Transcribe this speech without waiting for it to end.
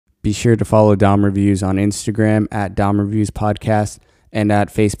Be sure to follow Dom Reviews on Instagram at Dom Reviews Podcast and at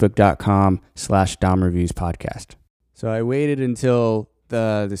facebook.com/Dom Reviews Podcast. So I waited until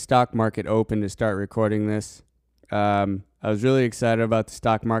the stock market opened to start recording this. I was really excited about the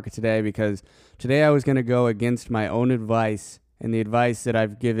stock market today because today I was going to go against my own advice and the advice that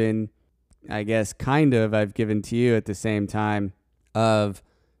I've given, I guess, I've given to you at the same time of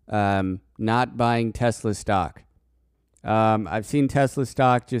not buying Tesla stock. I've seen Tesla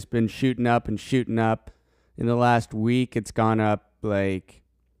stock just been shooting up and shooting up. In the last week, it's gone up like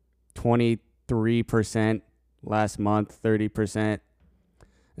 23%. Last month, 30%.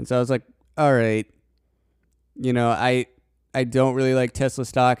 And so I was like, all right, you know, I don't really like Tesla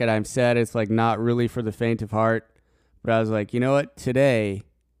stock, and I'm sad it's like not really for the faint of heart. But I was like, you know what? Today's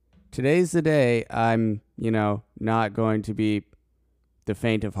the day I'm, not going to be the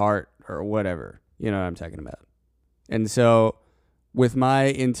faint of heart or whatever. You know what I'm talking about. And so with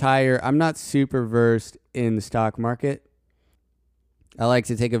I'm not super versed in the stock market. I like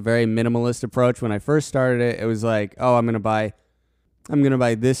to take a very minimalist approach. When I first started it, it was like, oh, I'm going to buy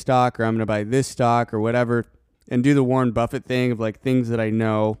this stock, or I'm going to buy this stock or whatever, and do the Warren Buffett thing of like things that I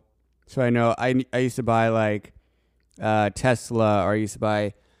know. So I know I used to buy like Tesla, or I used to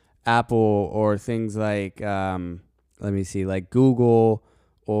buy Apple, or things like, like Google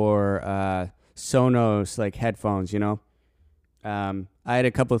or Sonos, like headphones, I had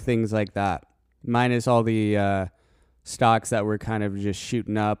a couple of things like that, minus all the stocks that were kind of just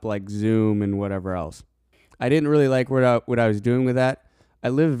shooting up, like Zoom and whatever else. I didn't really like what I was doing with that. I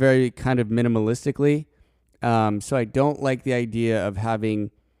live very kind of minimalistically, so I don't like the idea of having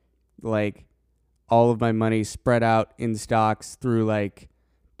like all of my money spread out in stocks through like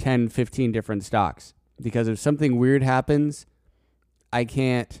 10, 15 different stocks. Because if something weird happens, I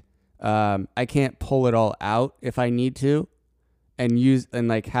can't pull it all out if I need to, and use and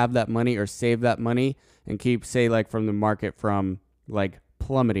like have that money or save that money and keep, say, like from the market from like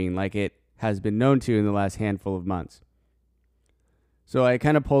plummeting like it has been known to in the last handful of months. So I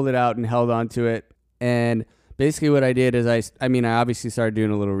kind of pulled it out and held on to it. And basically what I did is I obviously started doing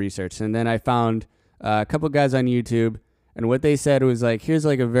a little research, and then I found a couple guys on YouTube, and what they said was like, here's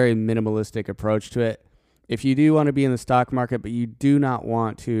like a very minimalistic approach to it. If you do want to be in the stock market, but you do not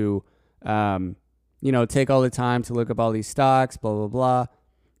want to, take all the time to look up all these stocks, blah, blah,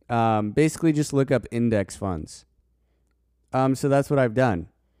 blah. Basically just look up index funds. So that's what I've done.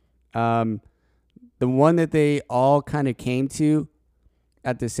 The one that they all kind of came to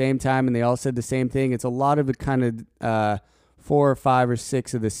at the same time, and they all said the same thing. It's a lot of the kind of 4 or 5 or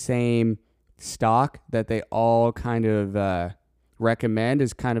 6 of the same stock that they all kind of recommend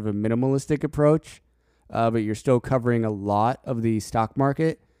as kind of a minimalistic approach, but you're still covering a lot of the stock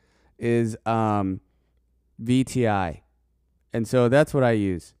market, is VTI. And so that's what I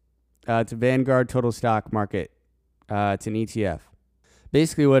use. It's a Vanguard Total Stock Market. It's an ETF.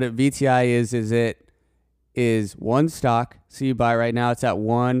 Basically what VTI is it is one stock. So you buy right now, it's at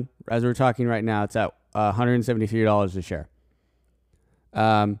as we're talking right now, it's at $173 a share.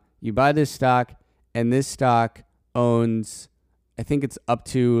 You buy this stock, and this stock owns, I think it's up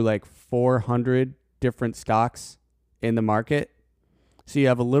to like 400 different stocks in the market. So you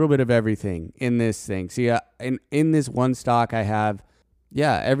have a little bit of everything in this thing. So yeah, in this one stock, I have,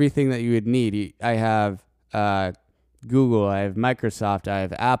 everything that you would need. I have Google, I have Microsoft, I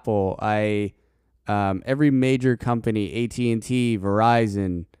have Apple, every major company, AT&T,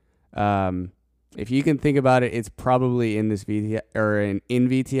 Verizon. If you can think about it, it's probably in this VTI or in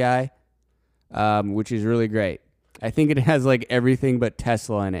VTI, which is really great. I think it has like everything but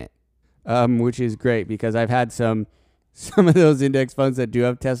Tesla in it, which is great because I've had some of those index funds that do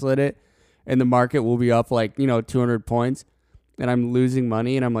have Tesla in it, and the market will be up like 200 points, and I'm losing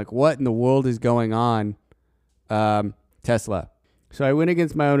money, and I'm like, what in the world is going on? Tesla. So I went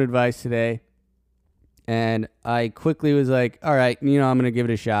against my own advice today, and I quickly was like, all right, I'm going to give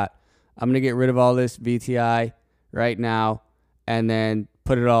it a shot. I'm going to get rid of all this VTI right now and then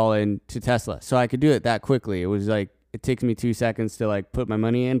put it all into Tesla. So I could do it that quickly. It was like, it takes me 2 seconds to like put my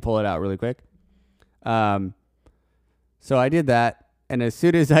money in, pull it out really quick. So I did that. And as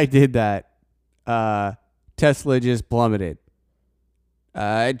soon as I did that, Tesla just plummeted.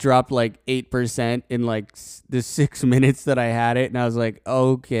 It dropped like 8% in like the 6 minutes that I had it. And I was like,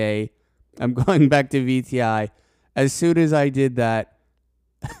 okay, I'm going back to VTI. As soon as I did that,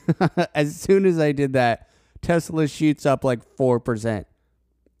 Tesla shoots up like 4%.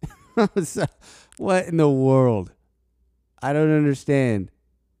 So, what in the world? I don't understand.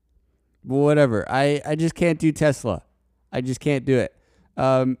 But whatever. I just can't do Tesla. I just can't do it.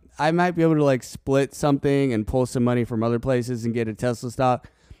 I might be able to like split something and pull some money from other places and get a Tesla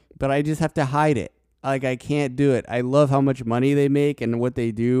stock, but I just have to hide it. Like, I can't do it. I love how much money they make and what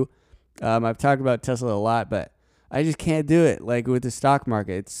they do. I've talked about Tesla a lot, but I just can't do it. Like with the stock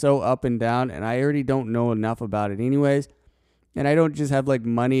market, it's so up and down, and I already don't know enough about it anyways. And I don't just have like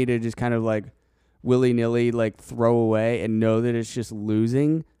money to just kind of like willy-nilly like throw away and know that it's just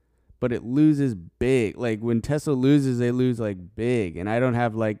losing, but it loses big. Like when Tesla loses, they lose like big, and I don't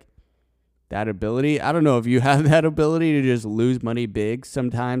have like that ability. I don't know if you have that ability to just lose money big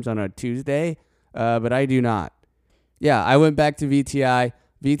sometimes on a Tuesday, but I do not. Yeah, I went back to VTI.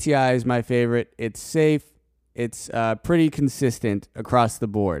 VTI is my favorite. It's safe. It's pretty consistent across the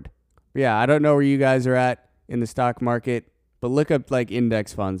board. Yeah, I don't know where you guys are at in the stock market, but look up like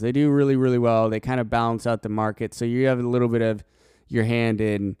index funds. They do really, really well. They kind of balance out the market, so you have a little bit of your hand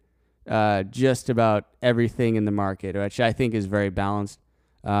in just about everything in the market, which I think is very balanced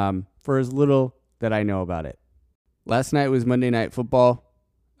for as little that I know about it. Last night was Monday Night Football.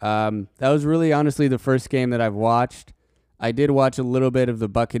 That was really honestly the first game that I've watched. I did watch a little bit of the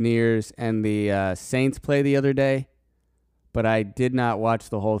Buccaneers and the Saints play the other day, but I did not watch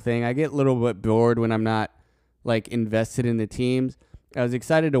the whole thing. I get a little bit bored when I'm not like invested in the teams. I was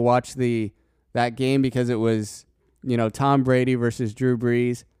excited to watch that game because it was, Tom Brady versus Drew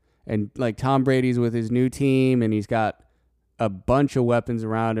Brees, and like Tom Brady's with his new team and he's got a bunch of weapons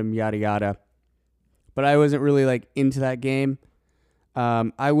around him, yada yada. But I wasn't really like into that game.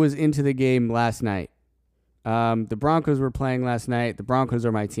 I was into the game last night. The Broncos were playing last night. The Broncos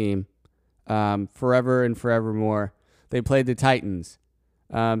are my team, forever and forevermore. They played the Titans.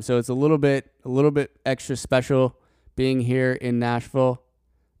 So it's a little bit extra special being here in Nashville,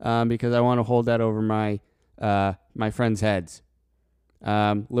 because I want to hold that over my friends' heads.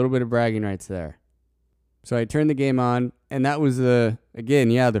 A little bit of bragging rights there. So I turned the game on, and that was the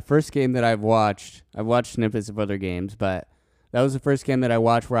first game that I've watched. I've watched snippets of other games, but that was the first game that I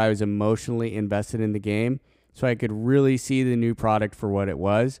watched where I was emotionally invested in the game, so I could really see the new product for what it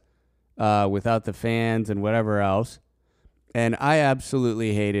was, without the fans and whatever else. And I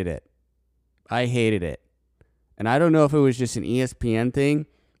absolutely hated it. I hated it. And I don't know if it was just an ESPN thing.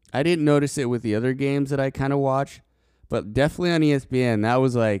 I didn't notice it with the other games that I kind of watched, but definitely on ESPN, that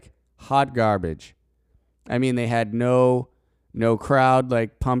was like hot garbage. I mean, they had no crowd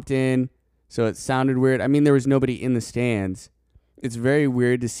like pumped in, so it sounded weird. I mean, there was nobody in the stands. It's very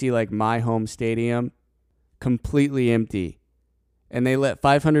weird to see like my home stadium completely empty. And they let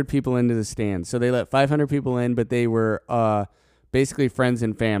 500 people into the stands. So they let 500 people in, but they were basically friends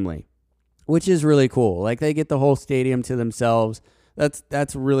and family, which is really cool. Like they get the whole stadium to themselves.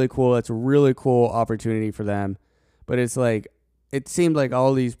 That's really cool. That's a really cool opportunity for them. But it's like, it seemed like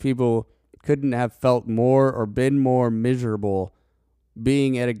all these people couldn't have felt more or been more miserable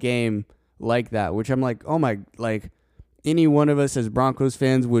being at a game like that, which I'm like, oh my, like any one of us as Broncos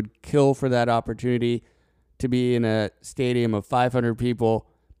fans would kill for that opportunity to be in a stadium of 500 people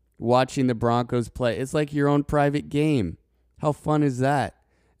watching the Broncos play. It's like your own private game. How fun is that?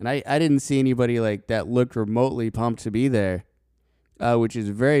 And I didn't see anybody like that looked remotely pumped to be there, which is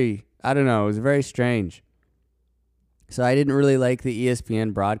very, I don't know, it was very strange. So I didn't really like the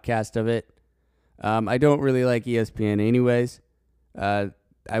ESPN broadcast of it. I don't really like ESPN anyways.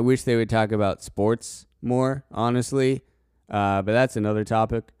 I wish they would talk about sports more, honestly, but that's another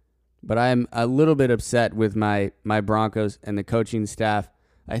topic. But I'm a little bit upset with my Broncos and the coaching staff.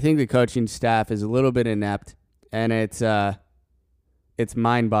 I think the coaching staff is a little bit inept, and it's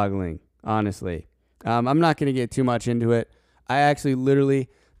mind-boggling, honestly. I'm not going to get too much into it. I actually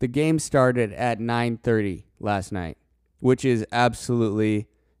the game started at 9:30 last night, which is absolutely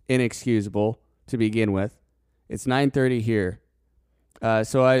inexcusable to begin with. It's 9:30 here.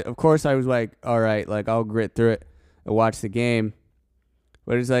 So I was like, all right, like I'll grit through it and watch the game.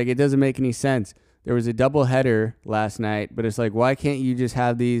 But it's like, it doesn't make any sense. There was a doubleheader last night, but it's like, why can't you just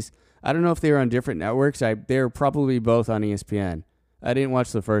have these? I don't know if they were on different networks. They were probably both on ESPN. I didn't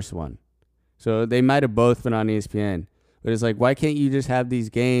watch the first one. So they might have both been on ESPN. But it's like, why can't you just have these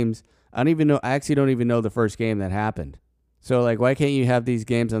games? I actually don't even know the first game that happened. So like, why can't you have these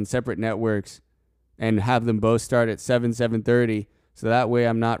games on separate networks and have them both start at 7:30? So that way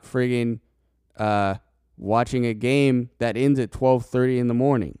I'm not friggin' watching a game that ends at 12:30 in the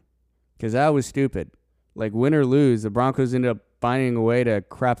morning, because that was stupid. Like, win or lose, the Broncos ended up finding a way to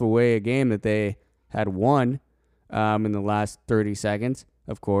crap away a game that they had won in the last 30 seconds,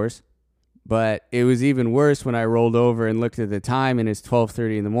 of course. But it was even worse when I rolled over and looked at the time and it's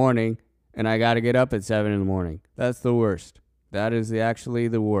 12:30 in the morning and I got to get up at 7 in the morning. That's the worst. That is actually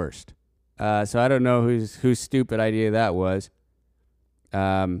the worst. So I don't know whose stupid idea that was.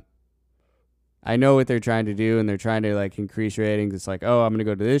 I know what they're trying to do, and they're trying to like increase ratings. It's like, oh, I'm going to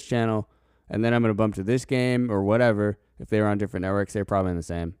go to this channel, and then I'm going to bump to this game or whatever. If they were on different networks, they're probably in the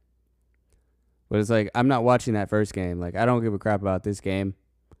same. But it's like, I'm not watching that first game. Like, I don't give a crap about this game.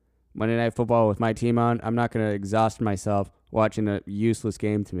 Monday Night Football with my team on, I'm not going to exhaust myself watching a useless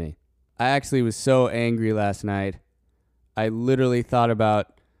game to me. I actually was so angry last night. I literally thought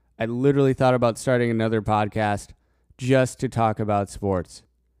about starting another podcast just to talk about sports.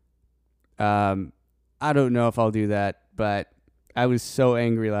 I don't know if I'll do that, but I was so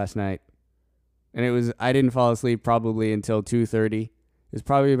angry last night. And I didn't fall asleep probably until 2:30. It was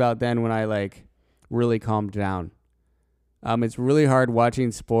probably about then when I like really calmed down. It's really hard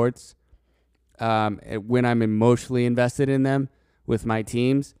watching sports when I'm emotionally invested in them with my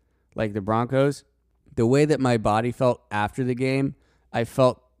teams, like the Broncos. The way that my body felt after the game, I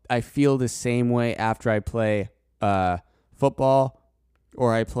feel the same way after I play football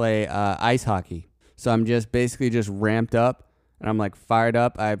or I play ice hockey. So I'm just basically just ramped up and I'm like fired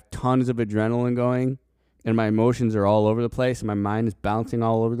up. I have tons of adrenaline going and my emotions are all over the place and my mind is bouncing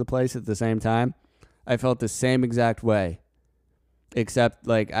all over the place at the same time. I felt the same exact way, except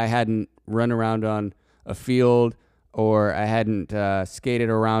like I hadn't run around on a field or I hadn't skated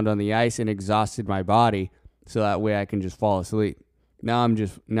around on the ice and exhausted my body so that way I can just fall asleep. Now I'm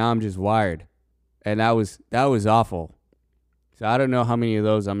just wired. And that was awful. So I don't know how many of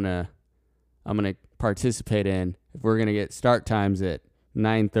those I'm gonna participate in if we're gonna get start times at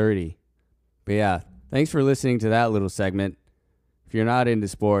 9:30. But yeah, thanks for listening to that little segment. If you're not into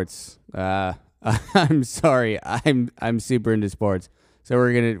sports, I'm sorry. I'm super into sports. So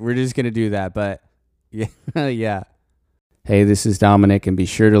we're just gonna do that. But yeah, yeah. Hey, this is Dominick, and be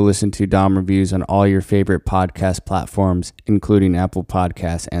sure to listen to Dom Reviews on all your favorite podcast platforms, including Apple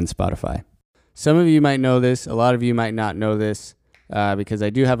Podcasts and Spotify. Some of you might know this. A lot of you might not know this because I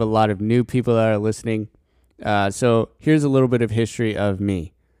do have a lot of new people that are listening. So here's a little bit of history of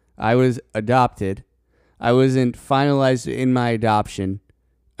me. I was adopted. I wasn't finalized in my adoption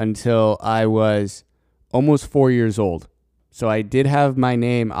until I was almost 4 years old. So I did have my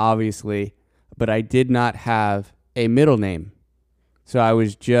name, obviously, but I did not have a middle name. So I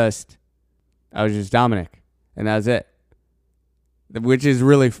was just Dominick, and that's it. Which is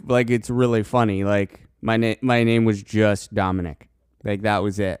really, like, it's really funny. Like, my name was just Dominick. Like, that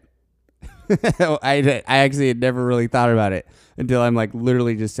was it. I actually had never really thought about it until I'm, like,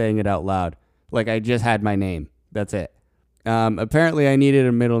 literally just saying it out loud. Like, I just had my name. That's it. Apparently, I needed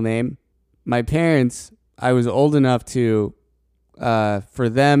a middle name. My parents, I was old enough to, for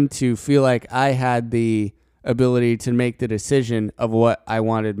them to feel like I had the ability to make the decision of what I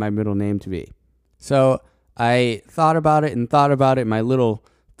wanted my middle name to be. So I thought about it, my little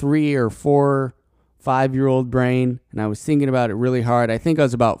 3 or 4, 5-year-old brain, and I was thinking about it really hard. I think I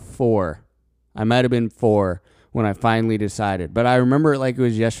was about 4. I might have been 4 when I finally decided, but I remember it like it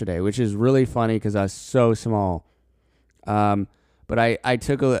was yesterday, which is really funny because I was so small. But I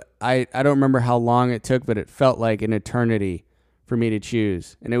don't remember how long it took, but it felt like an eternity for me to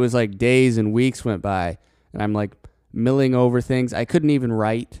choose. And it was like days and weeks went by, and I'm like milling over things. I couldn't even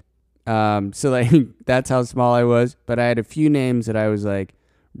write. So like that's how small I was. But I had a few names that I was like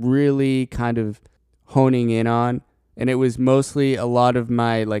really kind of honing in on. And it was mostly a lot of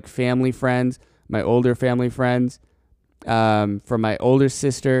my like family friends, my older family friends, from my older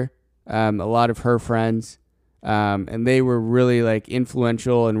sister, a lot of her friends. And they were really like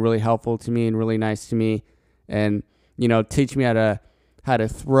influential and really helpful to me and really nice to me. And, you know, teach me how to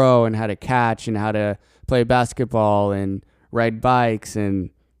throw and how to catch and how to play basketball and ride bikes and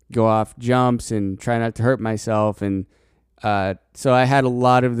go off jumps and try not to hurt myself. And so I had a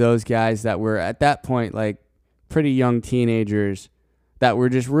lot of those guys that were at that point like pretty young teenagers that were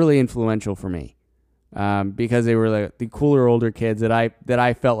just really influential for me because they were like the cooler older kids that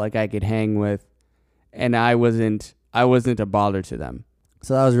I felt like I could hang with, and I wasn't a bother to them.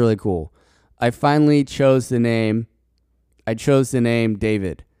 So that was really cool. I finally chose the name. I chose the name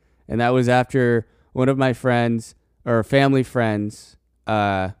David, and that was after one of my friends or family friends'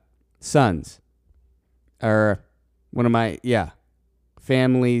 sons, or one of my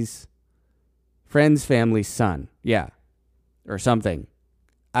family's son, or something.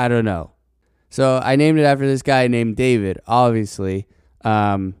 I don't know. So I named it after this guy named David. Obviously,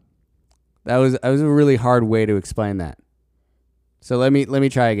 that was a really hard way to explain that. So let me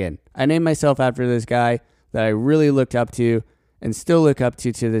try again. I named myself after this guy that I really looked up to and still look up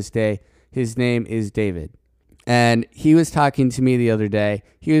to this day. His name is David. And he was talking to me the other day.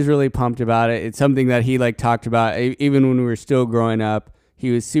 He was really pumped about it. It's something that he like talked about even when we were still growing up.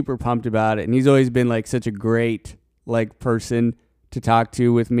 He was super pumped about it. And he's always been like such a great like person to talk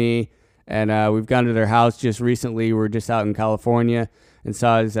to with me. And we've gone to their house just recently. We're just out in California and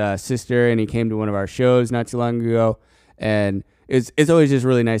saw his sister, and he came to one of our shows not too long ago. And it's always just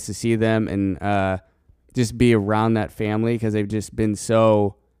really nice to see them and just be around that family, because they've just been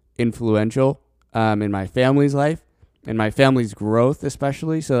so influential in my family's life and my family's growth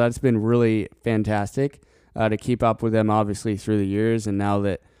especially. So that's been really fantastic to keep up with them, obviously, through the years. And now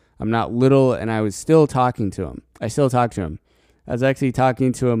that I'm not little, and I was still talking to him. I still talk to him. I was actually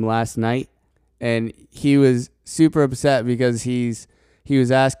talking to him last night, and he was super upset because he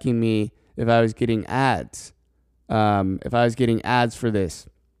was asking me if I was getting ads, for this.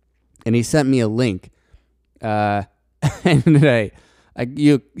 And he sent me a link. And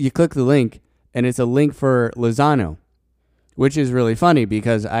you click the link, and it's a link for Lozano, which is really funny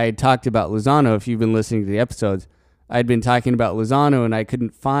because I had talked about Lozano. If you've been listening to the episodes, I'd been talking about Lozano, and I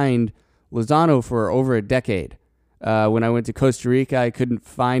couldn't find Lozano for over a decade. When I went to Costa Rica, I couldn't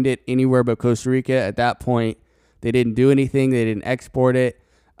find it anywhere but Costa Rica. At that point, they didn't do anything. They didn't export it.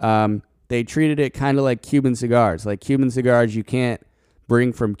 They treated it kind of like Cuban cigars. Like Cuban cigars, you can't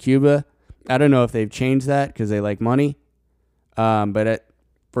bring from Cuba. I don't know if they've changed that because they like money. But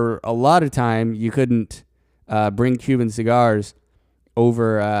for a lot of time, you couldn't bring Cuban cigars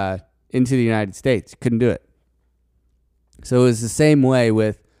over into the United States. Couldn't do it. So it was the same way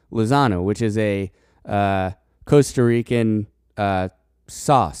with Lozano, which is a Costa Rican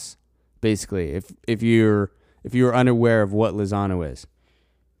sauce, basically. If you're unaware of what Lozano is,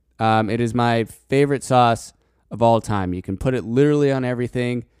 it is my favorite sauce of all time. You can put it literally on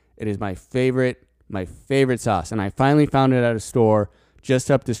everything. It is my favorite sauce, and I finally found it at a store just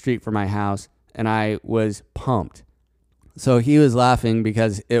up the street from my house, and I was pumped. So he was laughing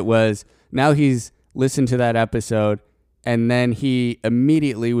because now he's listened to that episode, and then he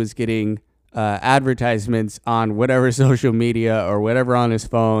immediately was getting advertisements on whatever social media or whatever on his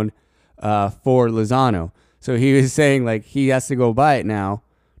phone for Lozano. So he was saying, like, he has to go buy it now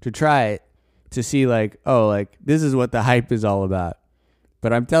to try it to see, like, oh, like, this is what the hype is all about.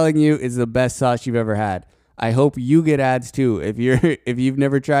 But I'm telling you, it's the best sauce you've ever had. I hope you get ads too. If you've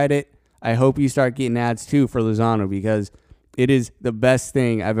never tried it, I hope you start getting ads too for Lozano, because it is the best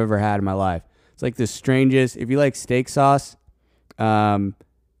thing I've ever had in my life. It's like the strangest. If you like steak sauce,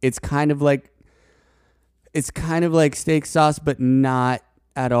 it's kind of like steak sauce, but not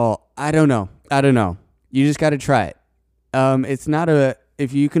at all. I don't know. You just got to try it. It's not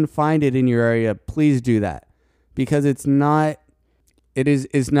if you can find it in your area, please do that, because it's not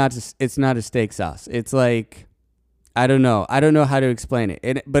a steak sauce. It's like, I don't know how to explain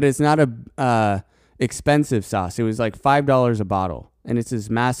it. But it's not a expensive sauce. It was like $5 a bottle, and it's this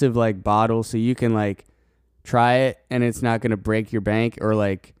massive like bottle, so you can like try it, and it's not going to break your bank or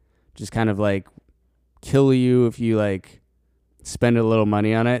like just kind of like kill you if you like spend a little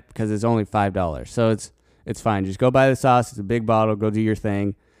money on it, because it's only $5. So it's fine. Just go buy the sauce. It's a big bottle. Go do your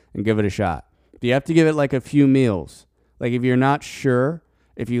thing and give it a shot. But you have to give it like a few meals. Like, if you're not sure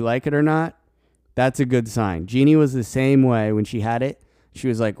if you like it or not, that's a good sign. Jeannie was the same way when she had it. She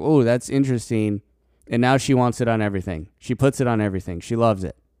was like, oh, that's interesting. And now she wants it on everything. She puts it on everything. She loves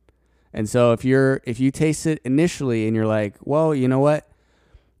it. And so if you taste it initially and you're like, well, you know what?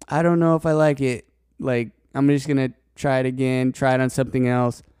 I don't know if I like it. Like, I'm just going to try it again, try it on something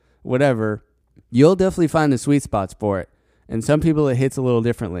else, whatever. You'll definitely find the sweet spots for it. And some people it hits a little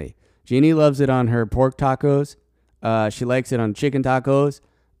differently. Jeannie loves it on her pork tacos. She likes it on chicken tacos.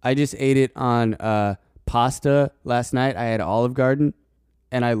 I just ate it on pasta last night. I had Olive Garden,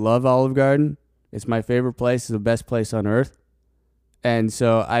 and I love Olive Garden. It's my favorite place. It's the best place on earth. And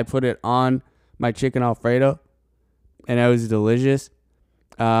so I put it on my chicken Alfredo, and it was delicious.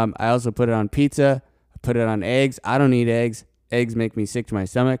 I also put it on pizza. I put it on eggs. I don't eat eggs. Eggs make me sick to my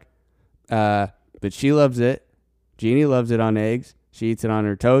stomach. But she loves it. Jeannie loves it on eggs. She eats it on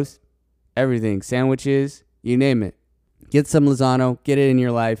her toast. Everything. Sandwiches. You name it. Get some Lozano. Get it in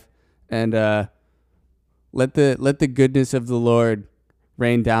your life. And let the goodness of the Lord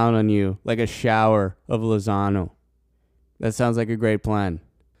rain down on you like a shower of Lozano. That sounds like a great plan.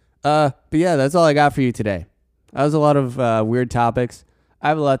 But yeah, that's all I got for you today. That was a lot of weird topics. I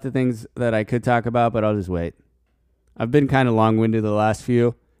have a lot of things that I could talk about, but I'll just wait. I've been kind of long-winded the last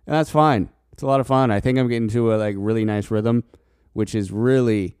few, and that's fine. It's a lot of fun. I think I'm getting to a really nice rhythm, which is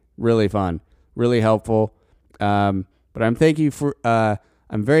really, really fun, really helpful. But I'm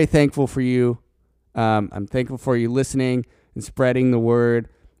very thankful for you. I'm thankful for you listening and spreading the word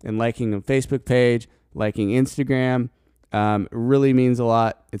and liking the Facebook page, liking Instagram. It really means a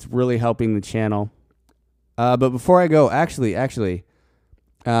lot. It's really helping the channel. But before I go, actually,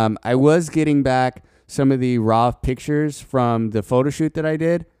 I was getting back some of the raw pictures from the photo shoot that I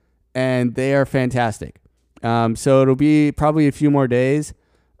did, and they are fantastic. So it'll be probably a few more days.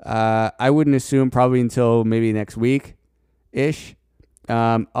 I wouldn't assume probably until maybe next week ish.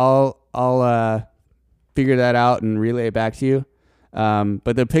 I'll figure that out and relay it back to you.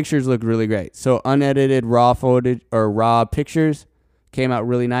 But the pictures look really great. So unedited raw footage or raw pictures came out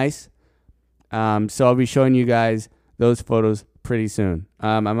really nice. So I'll be showing you guys those photos pretty soon.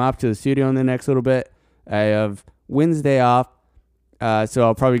 I'm off to the studio in the next little bit. I have Wednesday off. So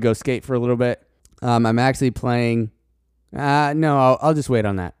I'll probably go skate for a little bit. I'm actually playing. No, I'll just wait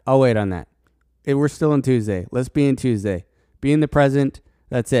on that. I'll wait on that. We're still on Tuesday. Let's be in Tuesday. Be in the present.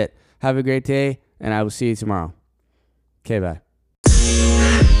 That's it. Have a great day, and I will see you tomorrow. Okay, bye.